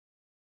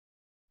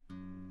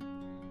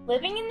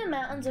Living in the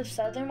mountains of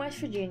southern West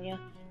Virginia,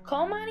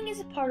 coal mining is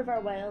a part of our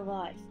way of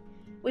life.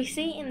 We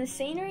see in the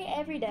scenery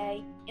every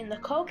day, in the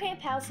coal camp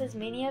houses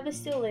many of us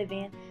still live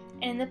in,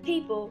 and in the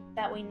people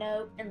that we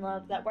know and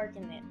love that work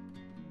in them.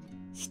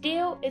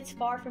 Still, it's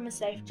far from a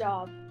safe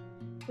job,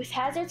 with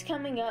hazards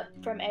coming up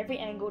from every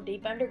angle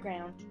deep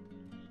underground.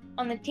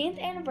 On the 10th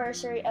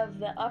anniversary of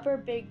the Upper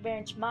Big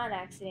Branch mine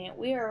accident,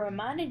 we are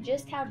reminded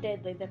just how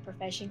deadly the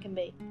profession can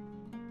be.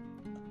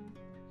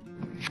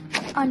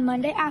 On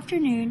Monday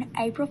afternoon,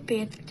 April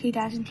 5th,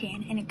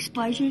 2010, an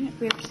explosion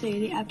ripped through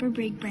the Upper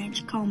Big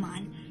Branch coal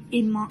mine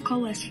in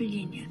Montcoal, West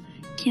Virginia,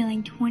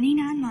 killing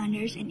 29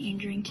 miners and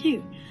injuring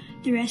 2.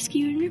 The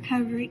rescue and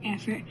recovery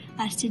effort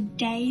lasted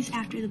days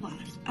after the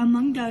blast.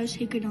 Among those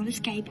who could not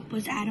escape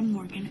was Adam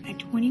Morgan, a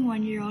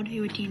 21-year-old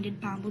who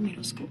attended Pineville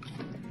Middle School.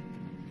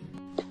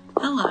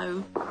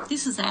 Hello,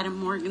 this is Adam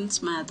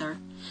Morgan's mother.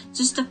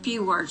 Just a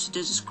few words to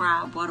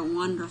describe what a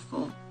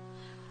wonderful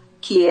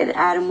kid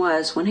Adam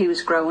was when he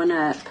was growing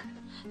up.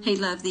 He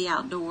loved the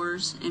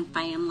outdoors and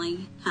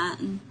family,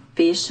 hunting,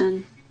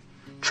 fishing,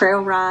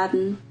 trail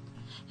riding.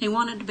 He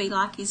wanted to be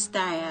like his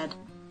dad,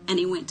 and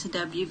he went to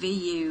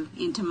WVU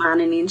into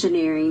mining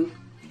engineering.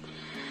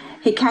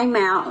 He came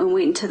out and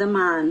went into the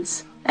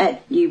mines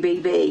at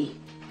UBB.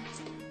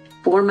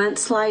 4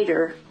 months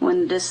later,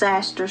 when the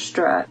disaster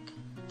struck,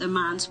 the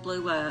mines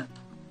blew up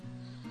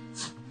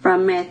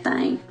from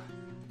methane.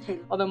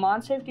 Although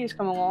mine safety has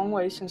come a long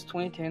way since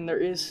 2010, there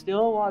is still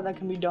a lot that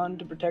can be done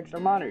to protect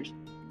our miners.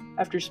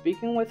 After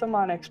speaking with a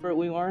mine expert,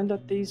 we learned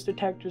that these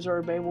detectors are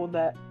available,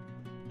 that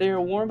they are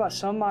worn by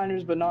some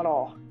miners but not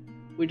all.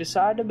 We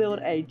decided to build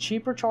a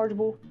cheaper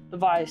chargeable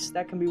device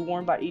that can be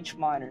worn by each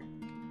miner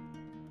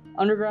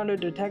underground to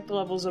detect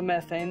levels of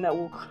methane that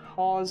will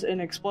cause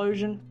an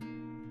explosion.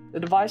 The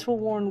device will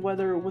warn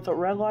whether with a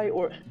red light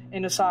or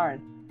in a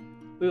siren.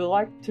 We would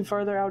like to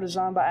further our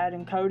design by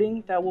adding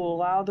coding that will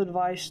allow the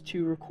device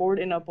to record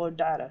and upload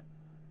data.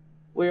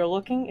 We are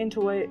looking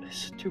into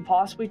ways to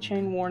possibly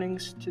chain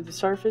warnings to the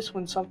surface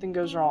when something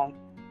goes wrong,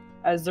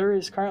 as there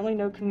is currently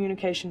no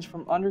communications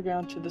from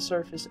underground to the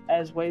surface,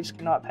 as waves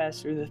cannot pass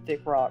through the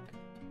thick rock.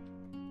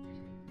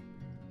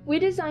 We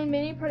designed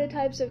many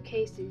prototypes of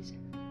cases.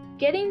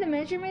 Getting the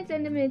measurements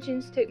and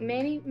dimensions took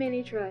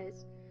many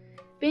tries.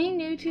 Being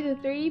new to the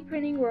 3D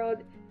printing world,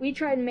 we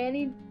tried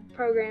many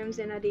programs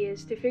and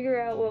ideas to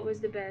figure out what was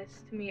the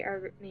best to meet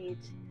our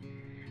needs.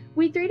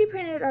 We 3D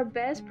printed our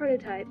best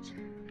prototypes.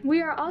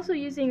 We are also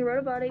using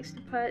robotics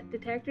to put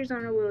detectors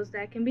on our wheels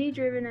that can be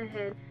driven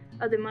ahead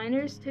of the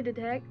miners to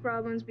detect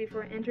problems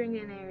before entering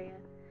an area.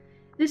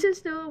 This is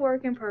still a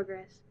work in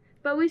progress,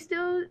 but we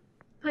still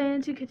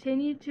plan to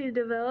continue to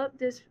develop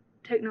this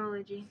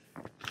technology.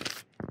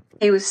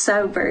 He was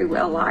so very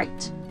well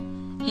liked.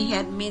 He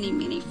had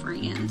many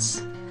friends,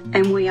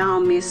 and we all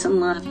miss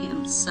and love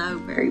him so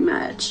very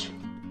much.